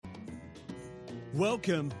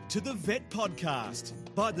Welcome to the Vet Podcast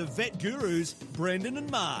by the Vet Gurus, Brendan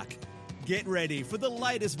and Mark. Get ready for the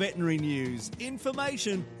latest veterinary news,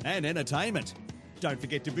 information and entertainment. Don't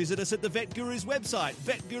forget to visit us at the Vet Gurus website,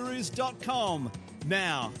 vetgurus.com.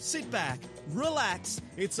 Now, sit back, relax.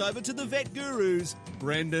 It's over to the Vet Gurus,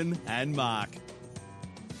 Brendan and Mark.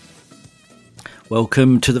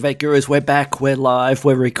 Welcome to the Vet Gurus. We're back, we're live,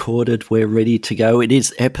 we're recorded, we're ready to go. It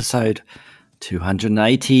is episode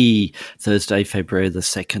 280, Thursday, February the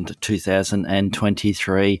 2nd,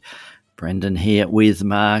 2023. Brendan here with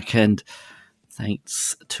Mark, and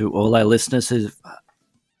thanks to all our listeners who've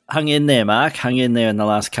hung in there, Mark, hung in there in the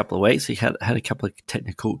last couple of weeks. We had a couple of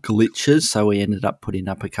technical glitches, so we ended up putting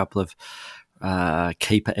up a couple of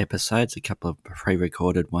keeper episodes, a couple of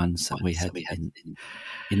pre-recorded ones that we had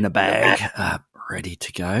in the bag, ready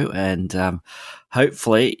to go. And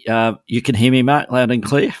hopefully you can hear me, Mark, loud and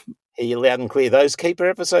clear. Hear you loud and clear. Those keeper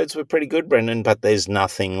episodes were pretty good, Brendan, but there's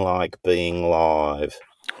nothing like being live.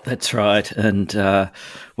 That's right. And,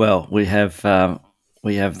 well, we have the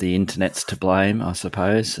internets to blame, I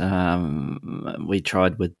suppose. We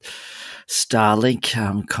tried with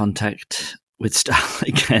Starlink, contact with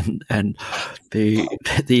Starlink and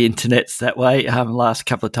the internet's that way last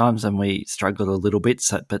couple of times, and we struggled a little bit.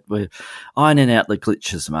 But we're ironing out the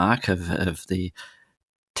glitches, Mark, of the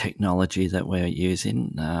technology that we're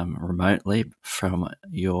using remotely from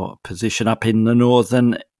your position up in the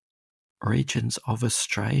northern regions of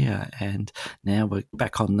Australia. And now we're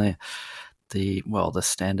back on the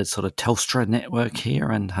standard sort of Telstra network here,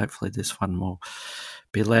 and hopefully this one will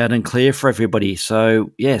be loud and clear for everybody.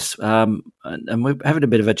 So yes, and we're having a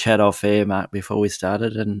bit of a chat off air, Mark, before we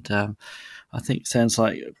started, and I think it sounds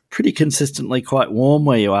like pretty consistently quite warm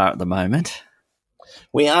where you are at the moment.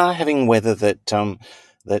 We are having weather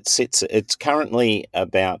that sits. It's currently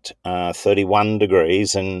about 31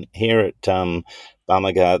 degrees, and here at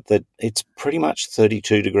Bummergar, that it's pretty much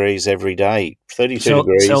 32 degrees every day. 32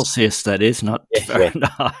 degrees Celsius, that is, not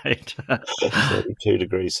Fahrenheit. 32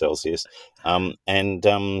 degrees Celsius, and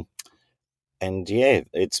yeah,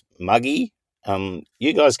 it's muggy.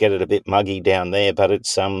 You guys get it a bit muggy down there, but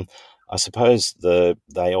it's I suppose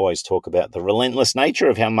they always talk about the relentless nature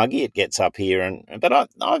of how muggy it gets up here, but I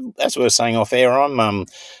as we were saying off air, I'm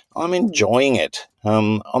enjoying it.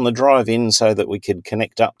 On the drive in, so that we could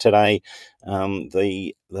connect up today,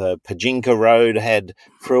 the Pajinka Road had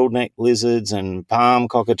frilled neck lizards and palm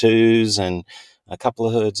cockatoos and a couple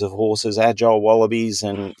of herds of horses, agile wallabies,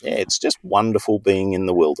 and yeah, it's just wonderful being in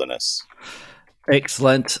the wilderness.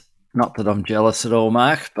 Excellent. Not that I'm jealous at all,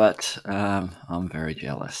 Mark, but I'm very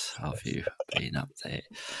jealous of you being up there.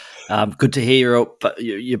 Good to hear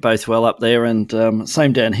you're both well up there, and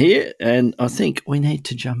same down here. And I think we need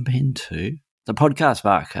to jump into the podcast,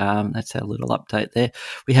 Mark. That's our little update there.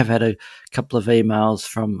 We have had a couple of emails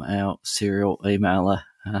from our serial emailer,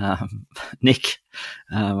 Nick.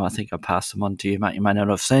 I think I passed them on to you, mate. You may not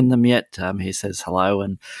have seen them yet. He says hello,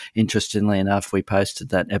 and interestingly enough, we posted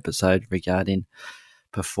that episode regarding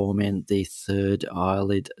performing the third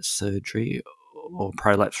eyelid surgery or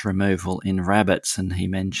prolapse removal in rabbits, and he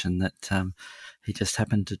mentioned that he just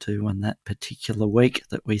happened to do one that particular week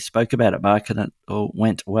that we spoke about it, Mark, and it all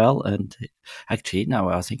went well. And actually, no,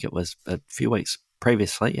 I think it was a few weeks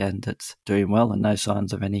previously, and it's doing well, and no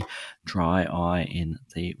signs of any dry eye in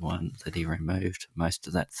the one that he removed most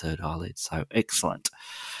of that third eyelid. So excellent.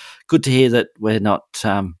 Good to hear that we're not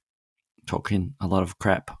talking a lot of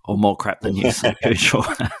crap, or more crap than usual.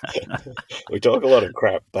 We talk a lot of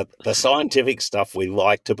crap, but the scientific stuff we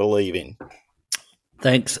like to believe in.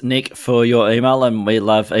 Thanks, Nick, for your email, and we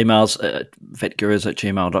love emails at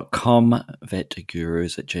vetgurus@gmail.com,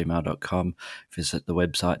 vetgurus@gmail.com. Visit the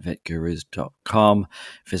website, vetgurus.com.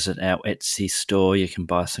 Visit our Etsy store. You can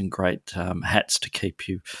buy some great hats to keep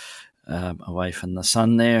you away from the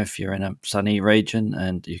sun there if you're in a sunny region,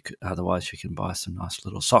 and otherwise you can buy some nice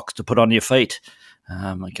little socks to put on your feet.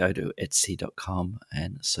 Go to etsy.com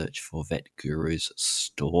and search for Vet Gurus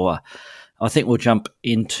store. I think we'll jump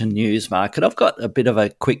into news, Mark, and I've got a bit of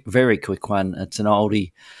a very quick one. It's an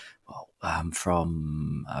oldie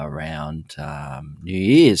from around New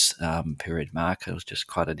Year's period, Mark. It was just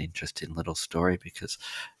quite an interesting little story because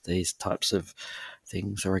these types of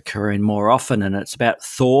things are occurring more often, and it's about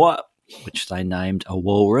Thor, which they named a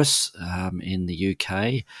walrus in the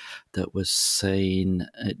UK that was seen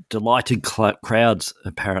at delighted crowds,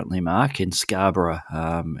 apparently, Mark, in Scarborough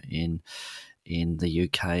in the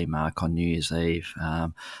UK, Mark, on New Year's Eve.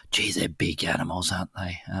 They're big animals, aren't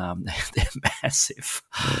they? They're massive.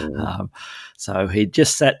 So he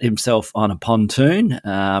just sat himself on a pontoon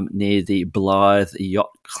near the Blythe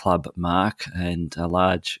Yacht Club, Mark, and a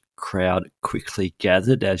large crowd quickly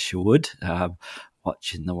gathered, as you would,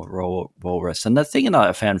 watching the walrus. And the thing that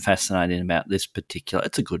I found fascinating about this particular,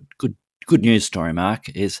 it's a good news story, Mark,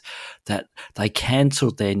 is that they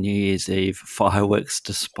cancelled their New Year's Eve fireworks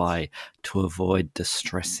display to avoid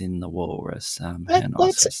distressing the walrus. How nice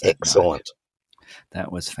That's was that, excellent. Mark?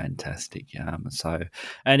 That was fantastic.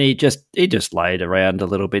 And he just laid around a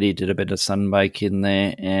little bit. He did a bit of sunbaking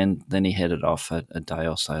there, and then he headed off a day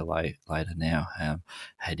or so later now,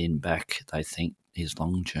 heading back, they think, his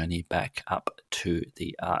long journey back up to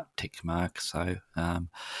the Arctic, Mark. So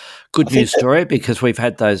good news story, because we've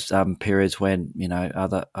had those periods when,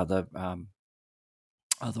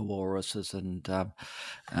 other walruses and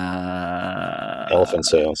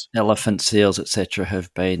elephant seals, etc.,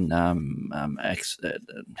 have been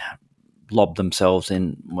lobbed themselves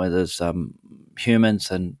in where there's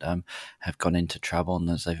humans and have gone into trouble, and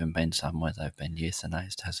there's even been some where they've been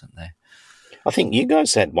euthanized, hasn't there? I think you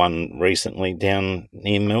guys had one recently down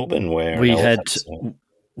near Melbourne where we had two,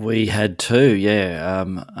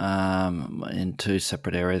 in two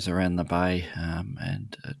separate areas around the bay,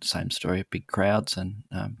 and same story, big crowds, and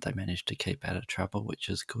they managed to keep out of trouble, which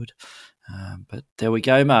is good. But there we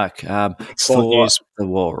go, Mark. Excellent news. The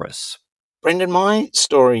walrus. Brendan, my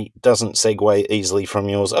story doesn't segue easily from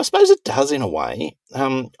yours. I suppose it does in a way.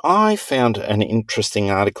 I found an interesting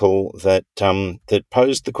article that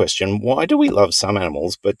posed the question, why do we love some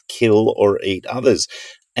animals but kill or eat others?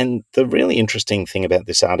 And the really interesting thing about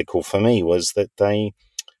this article for me was that they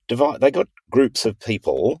got groups of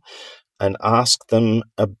people and asked them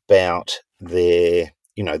about their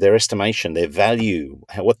estimation, their value,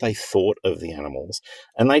 what they thought of the animals.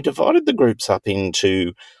 And they divided the groups up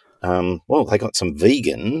into they got some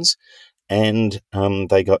vegans, and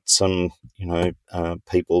they got some,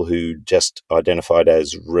 people who just identified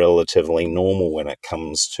as relatively normal when it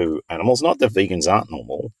comes to animals. Not that vegans aren't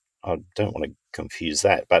normal. I don't want to confuse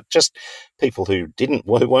that, but just people who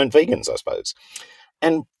weren't vegans, I suppose.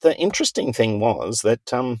 And the interesting thing was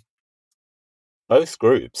that both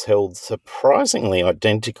groups held surprisingly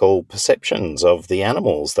identical perceptions of the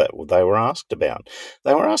animals that they were asked about.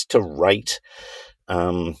 They were asked to rate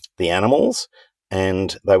the animals,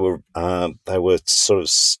 and they were sort of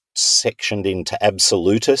sectioned into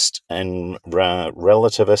absolutist and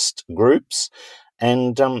relativist groups,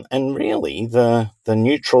 and really the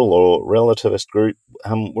neutral or relativist group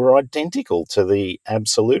were identical to the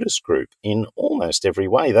absolutist group in almost every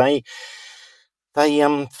way. They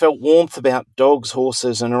felt warmth about dogs,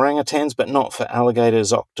 horses, and orangutans, but not for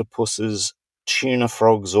alligators, octopuses, tuna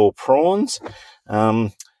frogs, or prawns.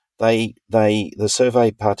 The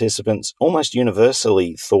survey participants almost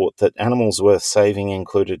universally thought that animals worth saving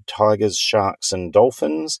included tigers, sharks, and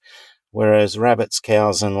dolphins, whereas rabbits,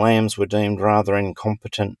 cows, and lambs were deemed rather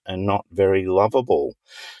incompetent and not very lovable.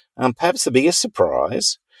 Perhaps the biggest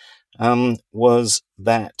surprise was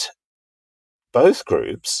that both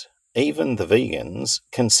groups, even the vegans,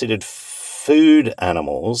 considered food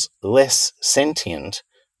animals less sentient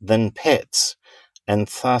than pets, and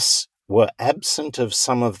thus were absent of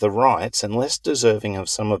some of the rights and less deserving of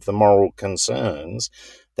some of the moral concerns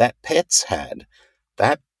that pets had.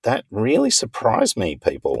 That really surprised me,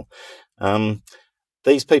 people.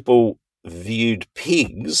 These people viewed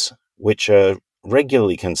pigs, which are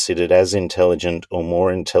regularly considered as intelligent or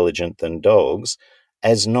more intelligent than dogs,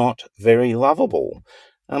 as not very lovable.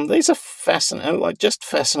 These are fascinating. Just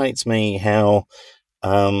fascinates me how,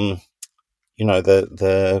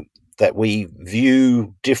 that we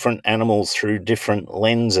view different animals through different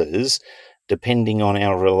lenses depending on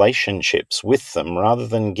our relationships with them, rather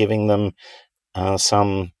than giving them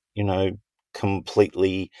some,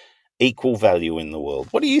 completely equal value in the world.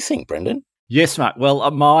 What do you think, Brendan? Yes, Mark. Well,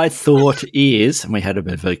 my thought is, and we had a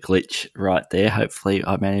bit of a glitch right there. Hopefully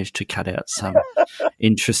I managed to cut out some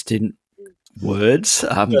interesting words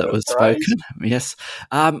that was spoken. Yes.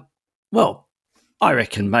 Well, I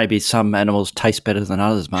reckon maybe some animals taste better than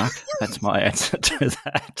others, Mark. That's my answer to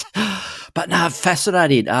that. But no,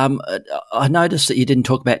 fascinating. I noticed that you didn't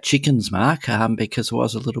talk about chickens, Mark, because there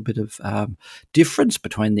was a little bit of difference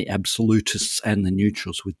between the absolutists and the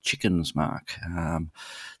neutrals with chickens, Mark.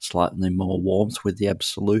 Slightly more warmth with the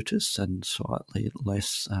absolutists and slightly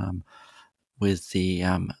less with the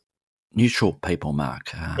neutral people,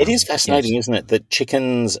 Mark. It is fascinating, isn't it, that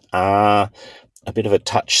chickens are a bit of a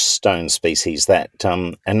touchstone species that,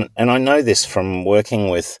 and I know this from working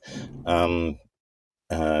with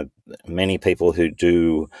many people who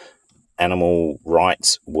do animal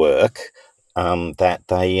rights work, that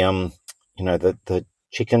they, that the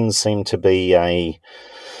chickens seem to be a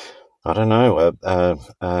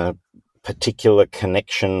particular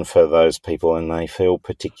connection for those people, and they feel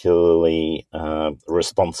particularly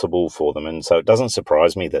responsible for them. And so it doesn't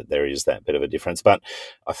surprise me that there is that bit of a difference. But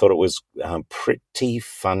I thought it was pretty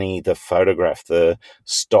funny, the photograph, the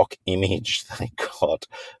stock image they got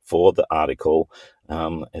for the article.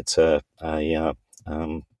 It's a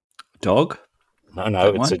dog.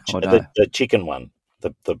 No, it's the chicken one.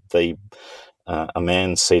 A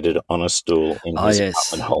man seated on a stool in his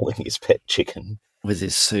apartment holding his pet chicken. With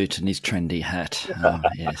his suit and his trendy hat.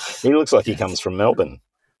 Yes. He looks like he comes from Melbourne.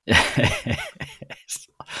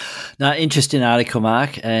 No, interesting article,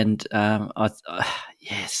 Mark. And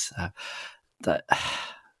yes,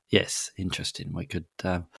 interesting. We could,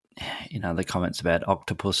 the comments about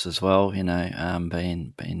octopus as well,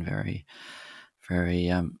 being very,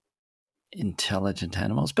 very intelligent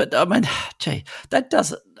animals. But I mean, gee, that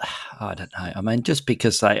doesn't, I don't know. I mean, just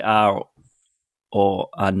because they are or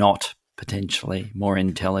are not potentially more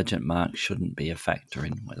intelligent, Mark, shouldn't be a factor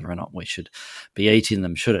in whether or not we should be eating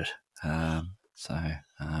them, should it? I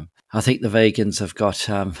think the vegans have got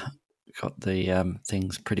the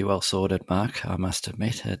things pretty well sorted, Mark. I must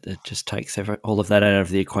admit, it just takes all of that out of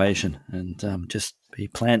the equation and just be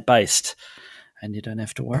plant-based, and you don't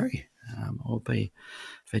have to worry, or be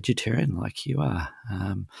vegetarian like you are.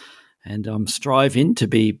 And I'm striving to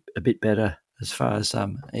be a bit better as far as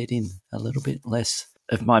eating a little bit less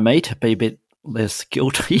of my meat, be a bit less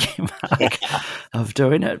guilty, Mark, of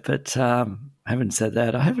doing it. But having said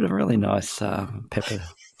that, I had a really nice pepper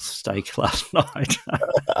steak last night.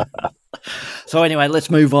 So anyway, let's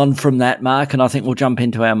move on from that, Mark, and I think we'll jump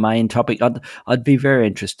into our main topic. I'd be very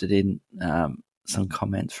interested in some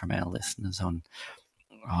comments from our listeners on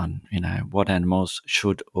what animals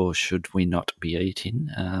should or should we not be eating,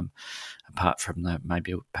 apart from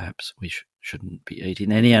perhaps we shouldn't be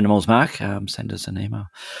eating any animals, Mark. Send us an email.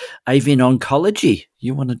 Avian oncology.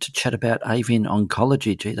 You wanted to chat about avian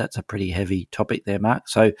oncology. Gee, that's a pretty heavy topic there, Mark.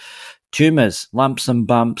 So tumours, lumps and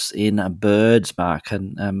bumps in birds, Mark,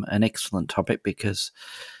 and an excellent topic because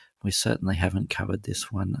we certainly haven't covered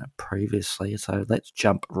this one previously. So let's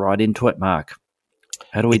jump right into it, Mark.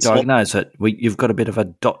 How do we diagnose it? You've got a bit of a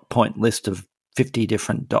dot point list of 50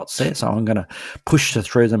 different dots there, so I'm going to push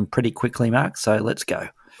through them pretty quickly, Mark. So let's go.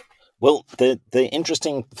 Well, the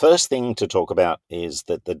interesting first thing to talk about is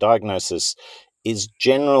that the diagnosis is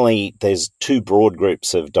generally, there's two broad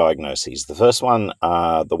groups of diagnoses. The first one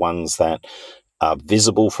are the ones that are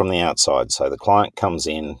visible from the outside. So the client comes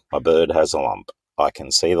in, my bird has a lump. I can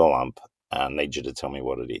see the lump. I need you to tell me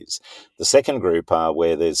what it is. The second group are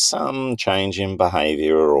where there's some change in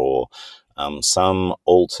behaviour or some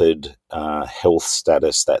altered health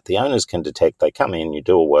status that the owners can detect. They come in, you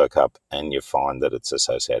do a workup, and you find that it's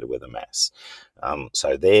associated with a mass.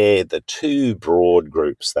 So they're the two broad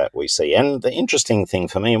groups that we see. And the interesting thing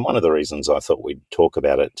for me, and one of the reasons I thought we'd talk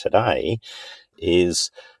about it today, is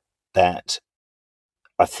that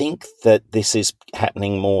I think that this is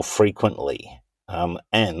happening more frequently.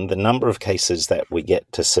 And the number of cases that we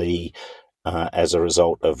get to see as a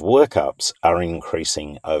result of workups are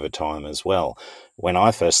increasing over time as well. When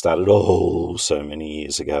I first started, so many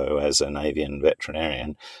years ago as an avian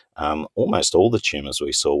veterinarian, almost all the tumours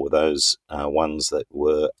we saw were those ones that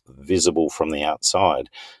were visible from the outside.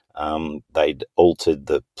 They'd altered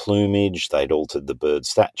the plumage, they'd altered the bird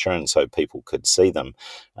stature, and so people could see them.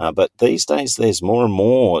 But these days there's more and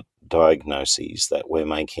more diagnoses that we're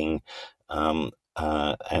making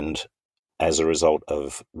and as a result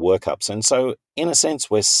of workups. And so, in a sense,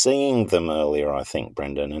 we're seeing them earlier, I think,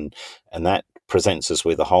 Brendan, and that presents us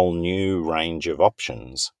with a whole new range of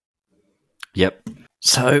options. Yep.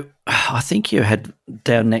 So I think you had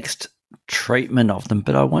down next treatment of them,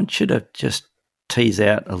 but I want you to just tease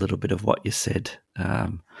out a little bit of what you said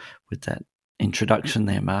with that introduction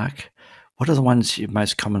there, Mark. What are the ones you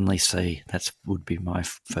most commonly see? That would be my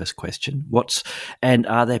first question. And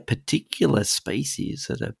are there particular species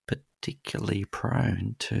that are particularly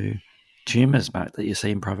prone to tumours, Mark, that you see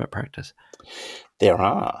in private practice? There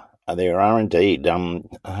are indeed.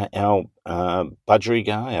 Our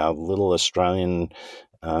budgerigar, our little Australian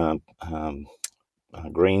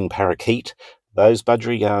green parakeet, those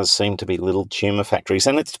budgerigars seem to be little tumour factories,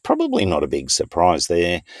 and it's probably not a big surprise.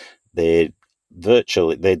 They're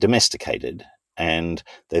domesticated and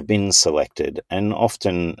they've been selected and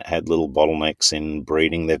often had little bottlenecks in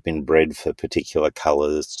breeding. They've been bred for particular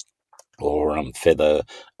colours or feather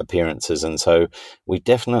appearances, and so we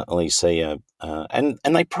definitely see and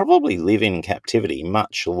they probably live in captivity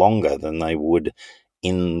much longer than they would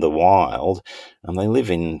in the wild. And they live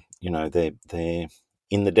in, they're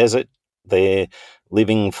in the desert. They're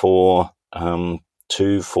living for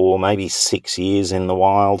 2, 4, maybe 6 years in the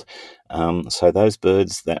wild. So those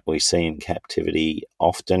birds that we see in captivity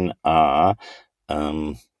often are,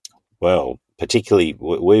 particularly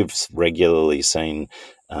we've regularly seen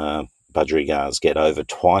budgerigars get over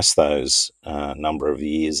twice those number of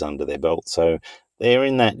years under their belt. So they're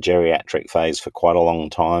in that geriatric phase for quite a long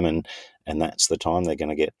time, and that's the time they're going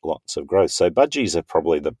to get lots of growth. So budgies are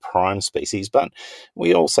probably the prime species, but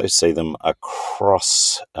we also see them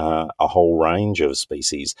across a whole range of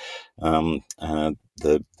species.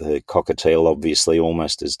 The cockatiel, obviously,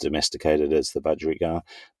 almost as domesticated as the budgerigar,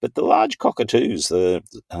 but the large cockatoos, the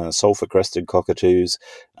sulphur-crested cockatoos,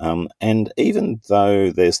 and even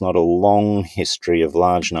though there's not a long history of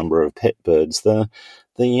large number of pet birds, the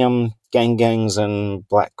gangangs and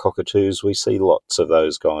black cockatoos, we see lots of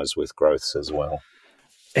those guys with growths as well.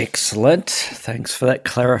 Excellent. Thanks for that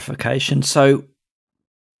clarification. So,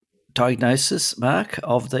 diagnosis, Mark,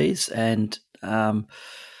 of these, and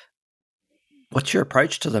what's your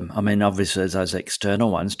approach to them? I mean, obviously, there's those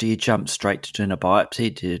external ones. Do you jump straight to doing a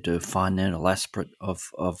biopsy? Do you do a fine needle aspirate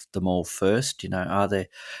of them all first? Are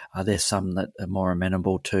there some that are more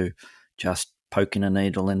amenable to just poking a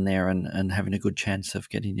needle in there and having a good chance of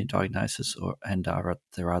getting your diagnosis, and are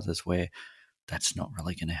there others where that's not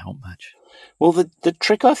really going to help much? Well, the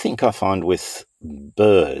trick I think I find with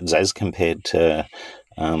birds as compared to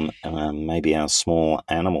maybe our small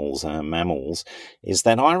animals, mammals, is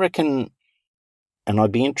that I reckon, and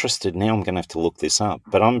I'd be interested now, I'm going to have to look this up,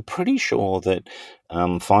 but I'm pretty sure that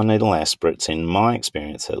fine needle aspirates, in my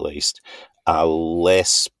experience at least, are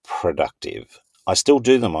less productive. I still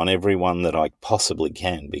do them on everyone that I possibly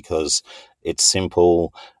can because it's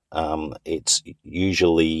simple. It's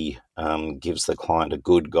usually gives the client a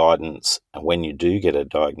good guidance when you do get a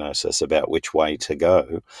diagnosis about which way to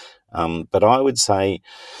go. But I would say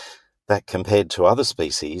that compared to other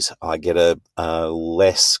species, I get a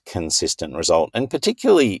less consistent result. And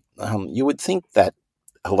particularly, you would think that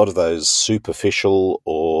a lot of those superficial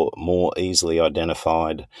or more easily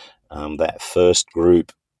identified, that first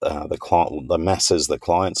group, the masses the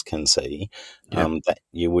clients can see, that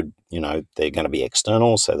you would, they're going to be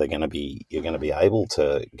external, so you're going to be able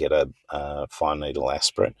to get a fine needle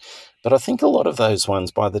aspirate. But I think a lot of those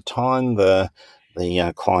ones, by the time the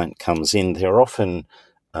client comes in, they're often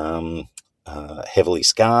heavily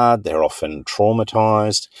scarred, they're often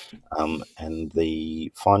traumatized, and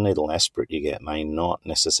the fine needle aspirate you get may not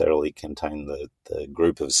necessarily contain the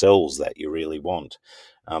group of cells that you really want.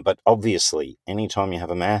 But obviously, anytime you have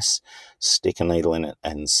a mass, stick a needle in it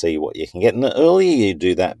and see what you can get. And the earlier you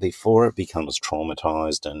do that, before it becomes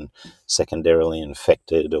traumatized and secondarily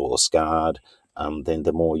infected or scarred, then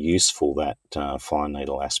the more useful that fine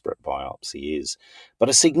needle aspirate biopsy is. But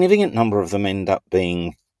a significant number of them end up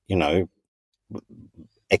being,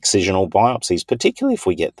 excisional biopsies, particularly if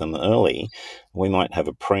we get them early. We might have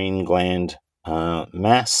a preen gland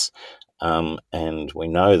mass, and we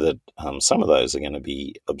know that some of those are going to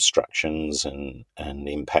be obstructions and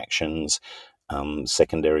impactions,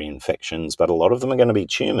 secondary infections, but a lot of them are going to be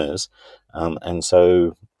tumours. And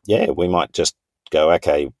so, we might just go,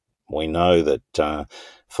 okay, we know that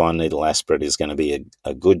fine needle aspirate is going to be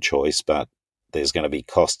a good choice, but there's going to be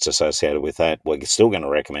costs associated with that. We're still going to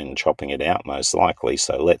recommend chopping it out most likely,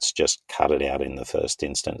 so let's just cut it out in the first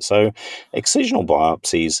instance. So excisional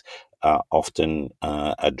biopsies are often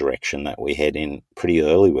a direction that we head in pretty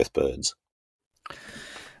early with birds.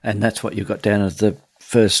 And that's what you've got down as the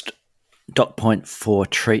first dot point for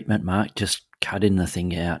treatment, Mark, just cutting the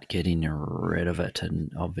thing out, getting rid of it. And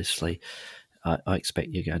obviously, I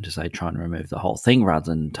expect you're going to say try and remove the whole thing rather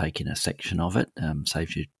than taking a section of it.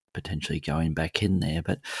 Saves you potentially going back in there.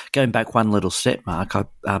 But going back one little step, Mark,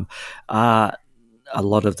 are a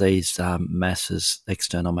lot of these masses,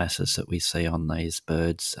 external masses that we see on these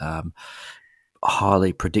birds,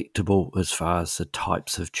 highly predictable as far as the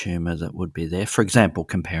types of tumour that would be there? For example,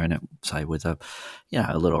 comparing it, say, with a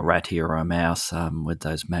little ratty or a mouse with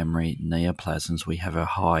those mammary neoplasms, we have a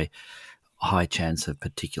high chance of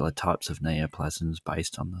particular types of neoplasms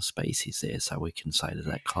based on the species there. So we can say to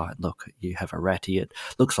that client, look, you have a ratty, it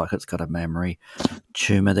looks like it's got a mammary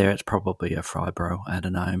tumour there. It's probably a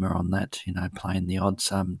fibroadenoma on that, playing the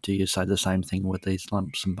odds. Do you say the same thing with these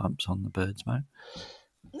lumps and bumps on the birds, mate?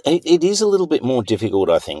 It is a little bit more difficult,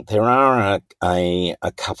 I think. There are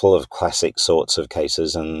a couple of classic sorts of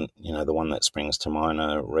cases, and the one that springs to mind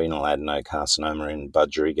are renal adenocarcinoma in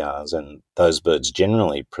budgerigars, and those birds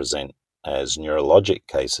generally present as neurologic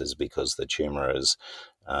cases because the tumour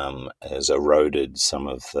has eroded some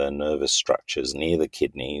of the nervous structures near the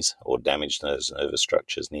kidneys or damaged those nervous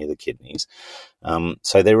structures near the kidneys.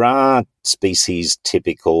 So there are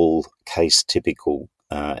species-typical, case-typical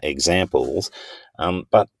examples,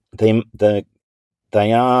 but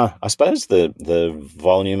they are, I suppose, the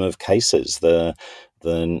volume of cases, the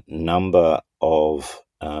number of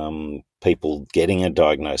people getting a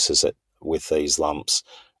diagnosis with these lumps,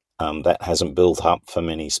 that hasn't built up for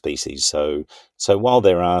many species. So while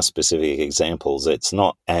there are specific examples, it's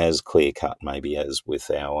not as clear cut maybe as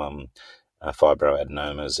with our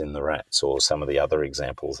fibroadenomas in the rats or some of the other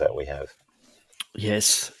examples that we have.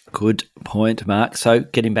 Yes, good point, Mark. So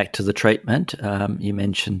getting back to the treatment, you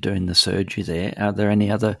mentioned doing the surgery there. Are there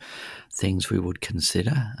any other things we would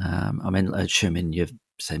consider? Assuming you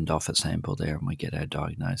send off a sample there and we get our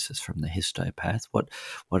diagnosis from the histopath,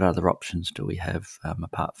 what other options do we have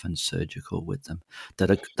apart from surgical with them?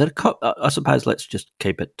 I suppose let's just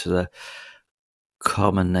keep it to the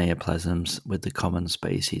common neoplasms with the common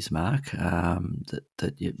species, Mark.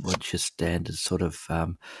 What's your standard sort of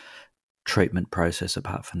treatment process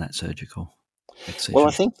apart from that surgical excision? Well,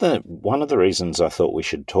 I think that one of the reasons I thought we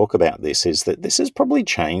should talk about this is that this has probably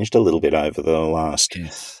changed a little bit over the last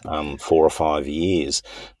 4 or 5 years,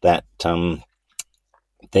 that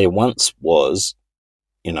there once was,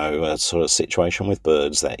 a sort of situation with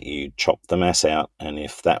birds that you chopped the mass out, and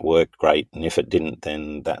if that worked, great, and if it didn't,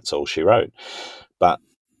 then that's all she wrote. But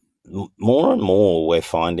more and more we're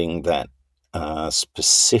finding that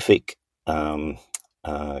specific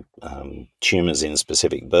tumours in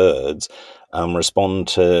specific birds respond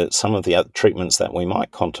to some of the other treatments that we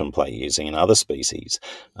might contemplate using in other species.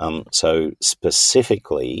 So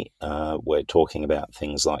specifically, we're talking about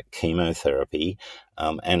things like chemotherapy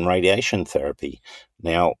and radiation therapy.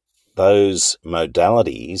 Now, those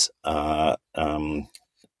modalities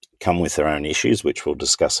come with their own issues, which we'll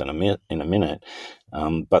discuss in a minute.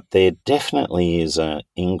 But there definitely is an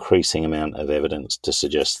increasing amount of evidence to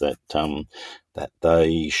suggest that that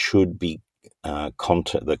they should be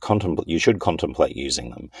you should contemplate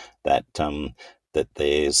using them. That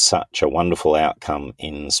there's such a wonderful outcome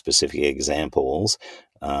in specific examples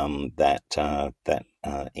that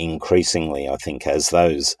increasingly, I think, as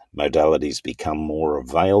those modalities become more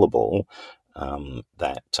available,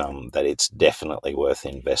 that it's definitely worth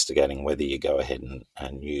investigating whether you go ahead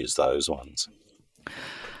and use those ones.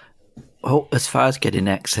 Well, as far as getting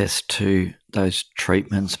access to those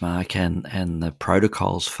treatments, Mark, and the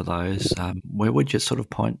protocols for those, where would you sort of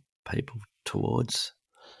point people towards?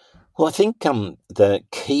 Well, I think the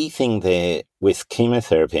key thing there with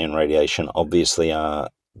chemotherapy and radiation obviously are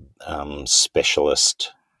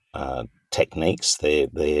specialist techniques.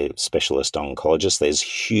 They're specialist oncologists. There's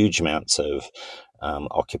huge amounts of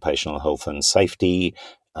occupational health and safety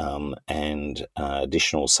and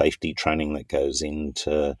additional safety training that goes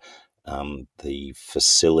into the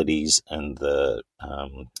facilities and the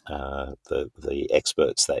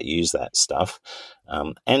experts that use that stuff.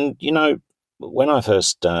 And when I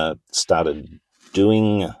first started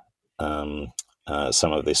doing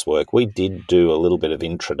some of this work, we did do a little bit of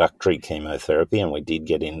introductory chemotherapy, and we did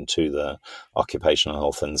get into the occupational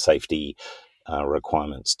health and safety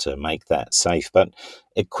requirements to make that safe. But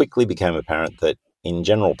it quickly became apparent that in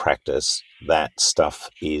general practice, that stuff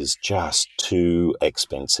is just too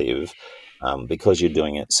expensive because you're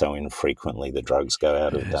doing it so infrequently. The drugs go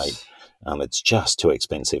out of date. It's just too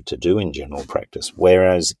expensive to do in general practice.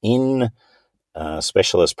 Whereas in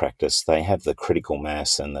specialist practice, they have the critical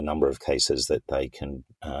mass and the number of cases that they can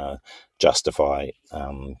justify,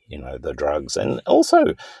 the drugs. And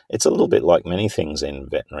also, it's a little bit like many things in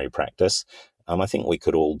veterinary practice. I think we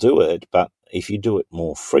could all do it, but if you do it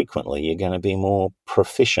more frequently, you're going to be more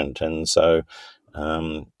proficient. And so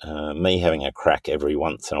me having a crack every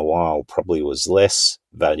once in a while probably was less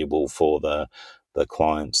valuable for the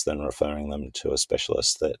clients than referring them to a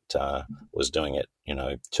specialist that was doing it,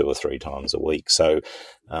 2 or 3 times a week. So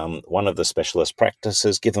one of the specialist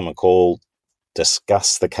practices, give them a call,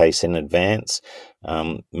 discuss the case in advance.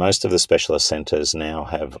 Most of the specialist centres now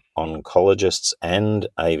have oncologists and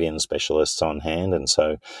avian specialists on hand, and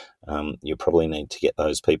so you probably need to get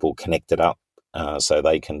those people connected up so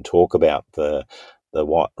they can talk about the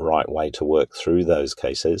right way to work through those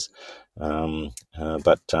cases.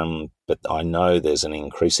 But I know there's an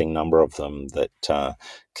increasing number of them that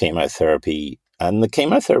chemotherapy, and the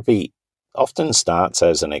chemotherapy often starts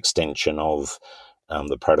as an extension of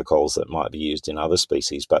the protocols that might be used in other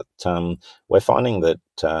species. But we're finding that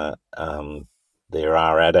there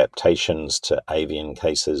are adaptations to avian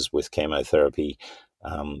cases with chemotherapy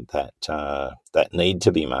that need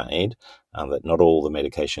to be made, that not all the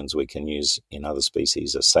medications we can use in other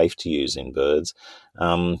species are safe to use in birds.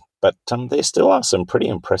 But there still are some pretty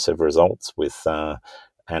impressive results with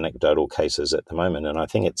anecdotal cases at the moment, and I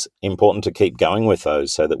think it's important to keep going with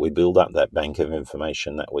those so that we build up that bank of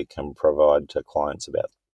information that we can provide to clients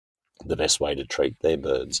about the best way to treat their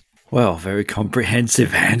birds. Well, very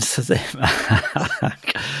comprehensive answer there,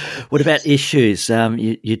 Mark. What about issues?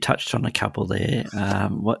 You touched on a couple there.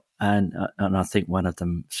 And I think one of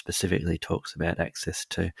them specifically talks about access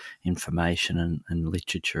to information and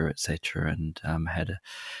literature, etc., and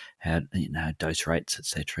how dose rates,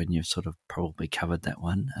 etc. And you've sort of probably covered that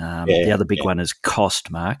one. The other big one is cost,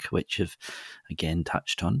 Mark, which you've again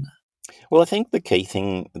touched on. Well, I think the key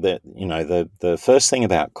thing that the first thing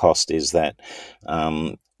about cost is that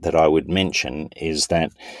that I would mention is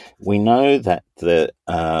that we know that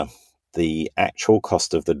the actual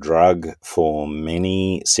cost of the drug for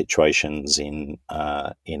many situations in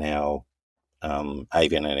our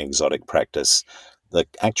avian and exotic practice, the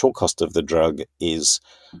actual cost of the drug is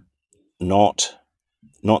not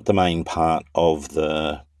the main part of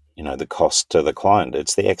the cost to the client.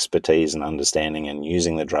 It's the expertise and understanding and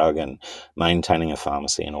using the drug and maintaining a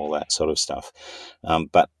pharmacy and all that sort of stuff.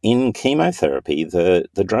 But in chemotherapy,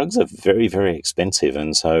 the drugs are very, very expensive.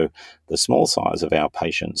 And so the small size of our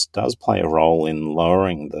patients does play a role in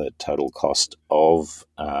lowering the total cost of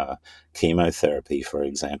chemotherapy, for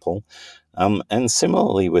example. And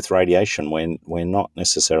similarly with radiation, we're not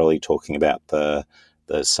necessarily talking about the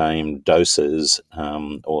same doses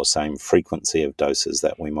or same frequency of doses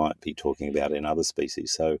that we might be talking about in other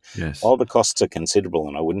species. So while the costs are considerable,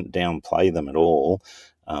 and I wouldn't downplay them at all,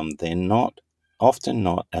 they're often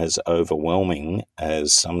not as overwhelming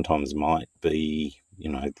as sometimes might be,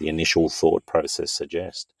 the initial thought process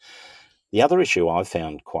suggests. The other issue I've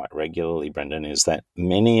found quite regularly, Brendan, is that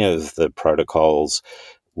many of the protocols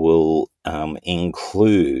will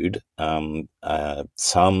include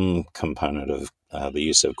some component of the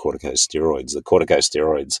use of corticosteroids. The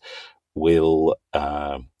corticosteroids will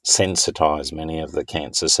sensitize many of the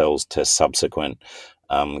cancer cells to subsequent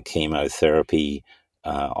chemotherapy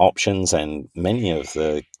options, and many of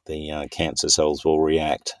the cancer cells will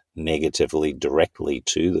react negatively directly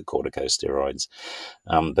to the corticosteroids.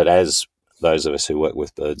 But as those of us who work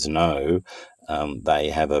with birds know, they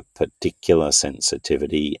have a particular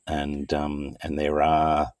sensitivity, and there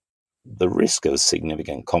are the risk of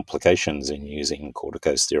significant complications in using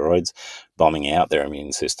corticosteroids, bombing out their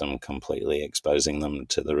immune system, completely exposing them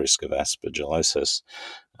to the risk of aspergillosis.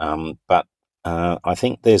 But I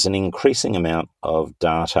think there's an increasing amount of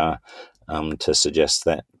data to suggest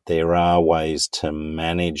that there are ways to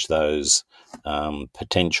manage those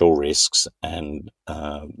potential risks and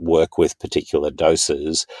work with particular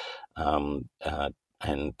doses and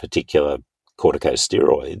particular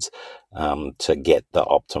corticosteroids to get the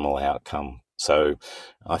optimal outcome. So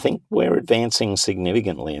I think we're advancing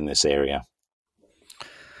significantly in this area.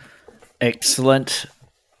 Excellent.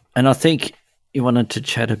 And I think you wanted to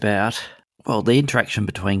chat about, the interaction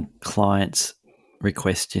between clients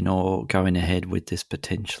requesting or going ahead with this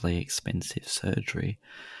potentially expensive surgery,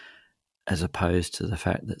 as opposed to the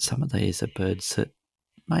fact that some of these are birds that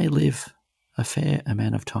may live a fair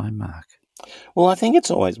amount of time, Mark. Well, I think it's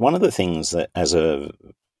always one of the things that I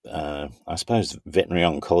suppose veterinary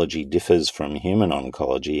oncology differs from human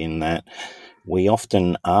oncology in that we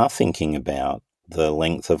often are thinking about the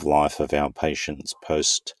length of life of our patients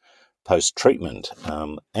post-treatment.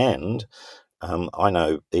 And I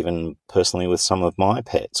know even personally with some of my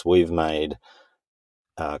pets, we've made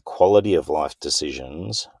quality of life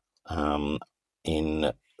decisions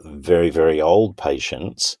in very, very old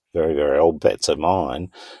patients, very, very old pets of mine,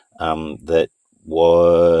 that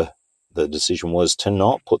the decision was to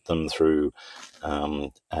not put them through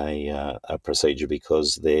a procedure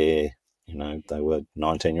because they were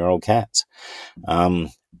 19-year-old cats.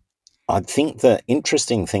 I think the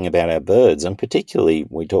interesting thing about our birds, and particularly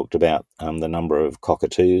we talked about the number of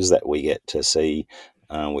cockatoos that we get to see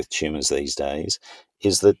with tumours these days,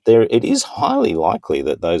 is that it is highly likely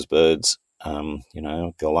that those birds,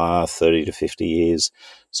 galah 30 to 50 years,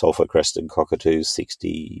 sulphur-crested cockatoos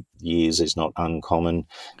 60 years is not uncommon.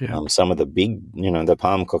 Yeah. Some of the big, the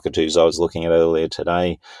palm cockatoos I was looking at earlier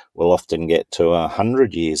today will often get to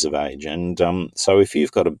 100 years of age. And so if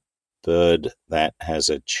you've got a bird that has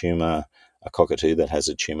a tumour, a cockatoo that has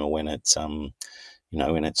a tumour when it's in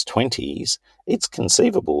its 20s, it's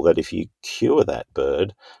conceivable that if you cure that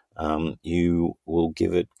bird, you will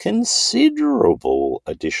give it considerable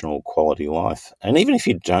additional quality life. And even if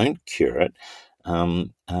you don't cure it,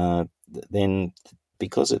 then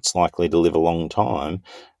because it's likely to live a long time,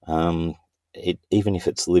 even if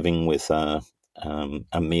it's living with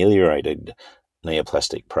ameliorated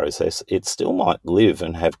neoplastic process, it still might live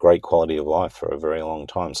and have great quality of life for a very long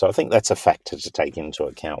time. So I think that's a factor to take into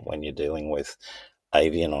account when you're dealing with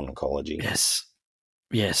avian oncology.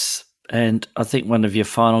 Yes. And I think one of your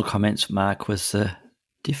final comments, Mark, was the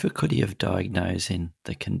difficulty of diagnosing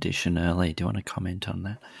the condition early. Do you want to comment on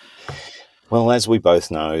that? Well, as we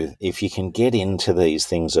both know, if you can get into these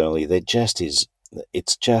things early,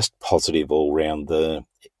 it's just positive all round. The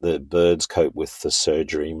birds cope with the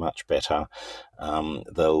surgery much better.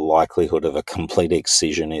 The likelihood of a complete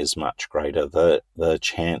excision is much greater. The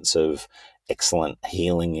chance of excellent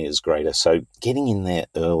healing is greater. So getting in there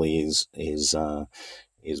early is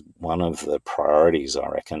one of the priorities, I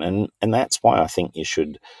reckon. And that's why I think you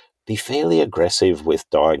should be fairly aggressive with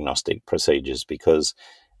diagnostic procedures, because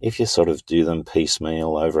if you sort of do them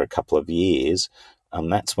piecemeal over a couple of years,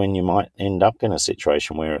 that's when you might end up in a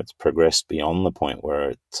situation where it's progressed beyond the point where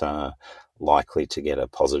it's likely to get a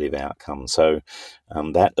positive outcome. So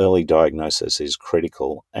that early diagnosis is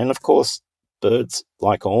critical. And of course, birds,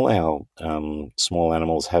 like all our small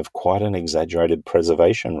animals, have quite an exaggerated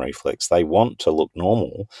preservation reflex. They want to look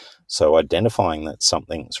normal. So identifying that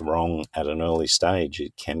something's wrong at an early stage,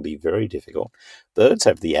 it can be very difficult. Birds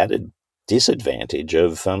have the added disadvantage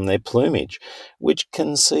of their plumage, which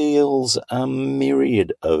conceals a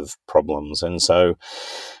myriad of problems. And so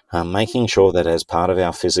making sure that as part of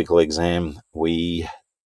our physical exam, we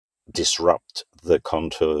disrupt the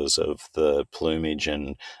contours of the plumage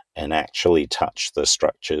and actually touch the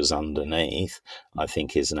structures underneath, I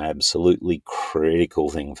think is an absolutely critical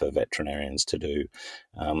thing for veterinarians to do.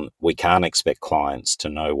 We can't expect clients to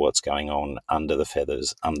know what's going on under the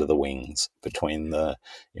feathers, under the wings, between the,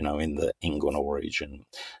 in the inguinal region.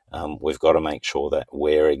 We've got to make sure that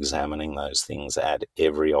we're examining those things at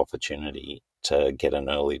every opportunity to get an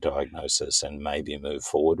early diagnosis and maybe move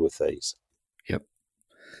forward with these. Yep.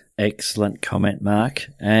 Excellent comment, Mark.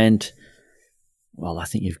 And well, I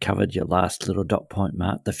think you've covered your last little dot point,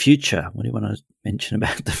 Mark. The future. What do you want to mention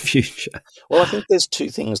about the future? Well, I think there's two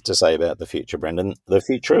things to say about the future, Brendan. The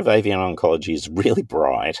future of avian oncology is really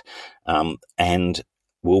bright and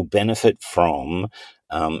will benefit from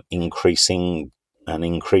increasing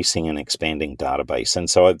and expanding database. And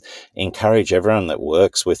so I encourage everyone that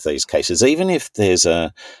works with these cases, even if there's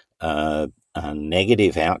a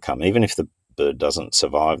negative outcome, even if the bird doesn't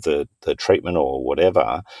survive the treatment or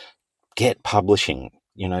whatever, get publishing,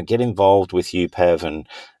 get involved with UPAV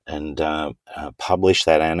and publish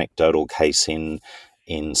that anecdotal case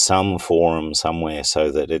in some forum somewhere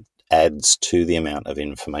so that it adds to the amount of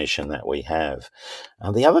information that we have.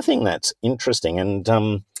 The other thing that's interesting, and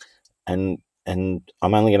I'm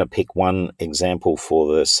only going to pick one example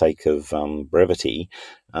for the sake of brevity,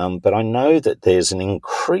 but I know that there's an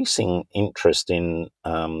increasing interest in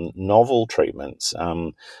novel treatments,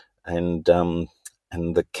 and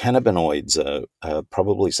the cannabinoids are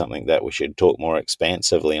probably something that we should talk more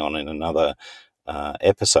expansively on in another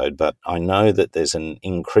episode. But I know that there's an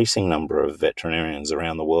increasing number of veterinarians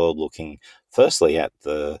around the world looking firstly at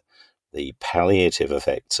the palliative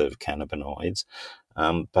effects of cannabinoids,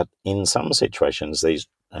 but in some situations these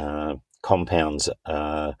compounds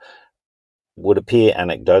would appear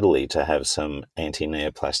anecdotally to have some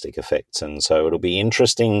anti-neoplastic effects. And so it'll be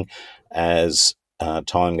interesting as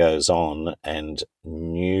time goes on and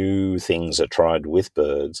new things are tried with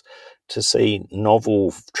birds to see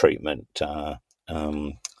novel treatment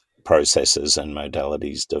processes and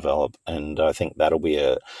modalities develop. And I think that'll be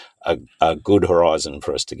a good horizon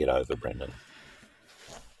for us to get over, Brendan.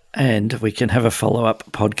 And we can have a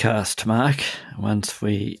follow-up podcast, Mark, once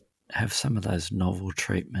we have some of those novel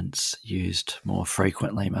treatments used more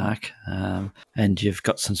frequently, Mark. And you've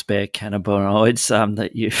got some spare cannabinoids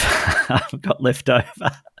that you've got left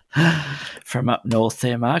over from up north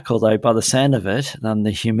there, Mark, although by the sound of it,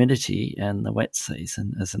 the humidity and the wet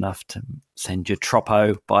season is enough to send you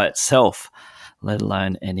Troppo by itself, let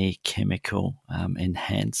alone any chemical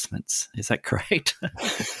enhancements. Is that correct?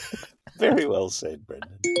 Very well said,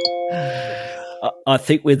 Brendan. I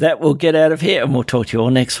think with that, we'll get out of here and we'll talk to you all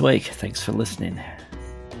next week. Thanks for listening.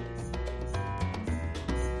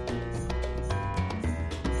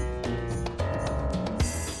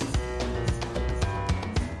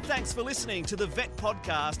 Thanks for listening to the Vet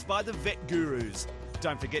Podcast by the Vet Gurus.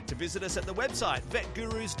 Don't forget to visit us at the website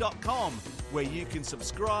vetgurus.com, where you can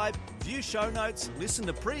subscribe, view show notes, listen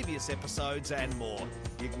to previous episodes and more.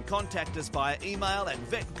 You can contact us via email at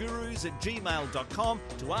vetgurus@gmail.com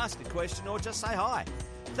to ask a question or just say hi.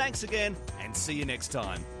 Thanks again and see you next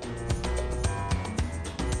time.